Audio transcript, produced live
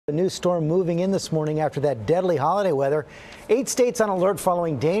A new storm moving in this morning after that deadly holiday weather. 8 states on alert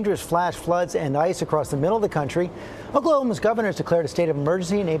following dangerous flash floods and ice across the middle of the country. Oklahoma's governor has declared a state of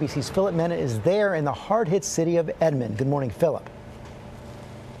emergency, and ABC's Philip Mena is there in the hard-hit city of Edmond. Good morning, Philip.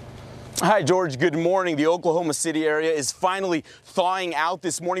 Hi, George. Good morning. The Oklahoma City area is finally thawing out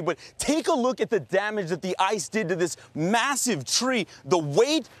this morning, but take a look at the damage that the ice did to this massive tree. The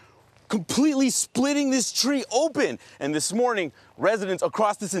weight completely splitting this tree open. And this morning, residents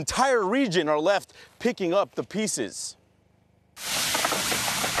across this entire region are left picking up the pieces.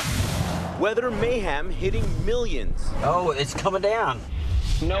 Weather mayhem hitting millions. Oh, it's coming down.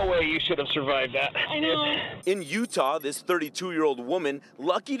 No way you should have survived that. I know. In Utah, this 32-year-old woman,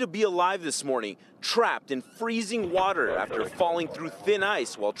 lucky to be alive this morning, trapped in freezing water after falling through thin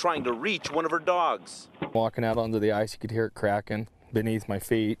ice while trying to reach one of her dogs. Walking out onto the ice, you could hear it cracking beneath my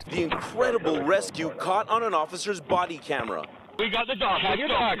feet. The incredible rescue caught on an officer's body camera. We got the dog. Have your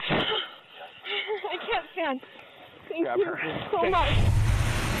dogs. I can't stand. Thank Grab you her. so much.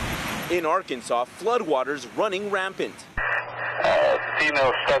 In Arkansas, floodwaters running rampant.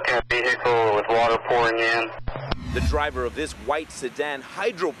 Female stuck in a vehicle with water pouring in. The driver of this white sedan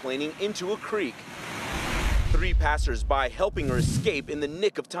hydroplaning into a creek. 3 passers-by helping her escape in the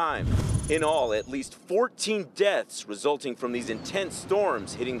nick of time. In all, at least 14 deaths resulting from these intense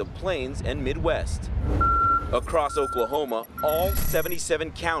storms hitting the plains and Midwest. Across Oklahoma, all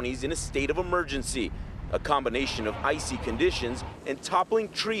 77 counties in a state of emergency. A combination of icy conditions and toppling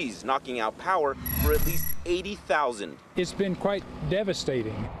trees knocking out power for at least 80,000. It's been quite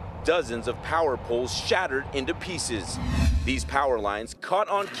devastating. Dozens of power poles shattered into pieces. These power lines caught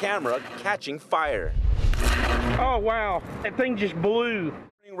on camera catching fire. Oh, wow. That thing just blew.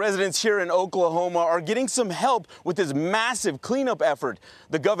 Residents here in Oklahoma are getting some help with this massive cleanup effort.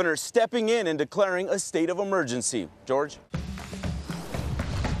 The governor stepping in and declaring a state of emergency. George?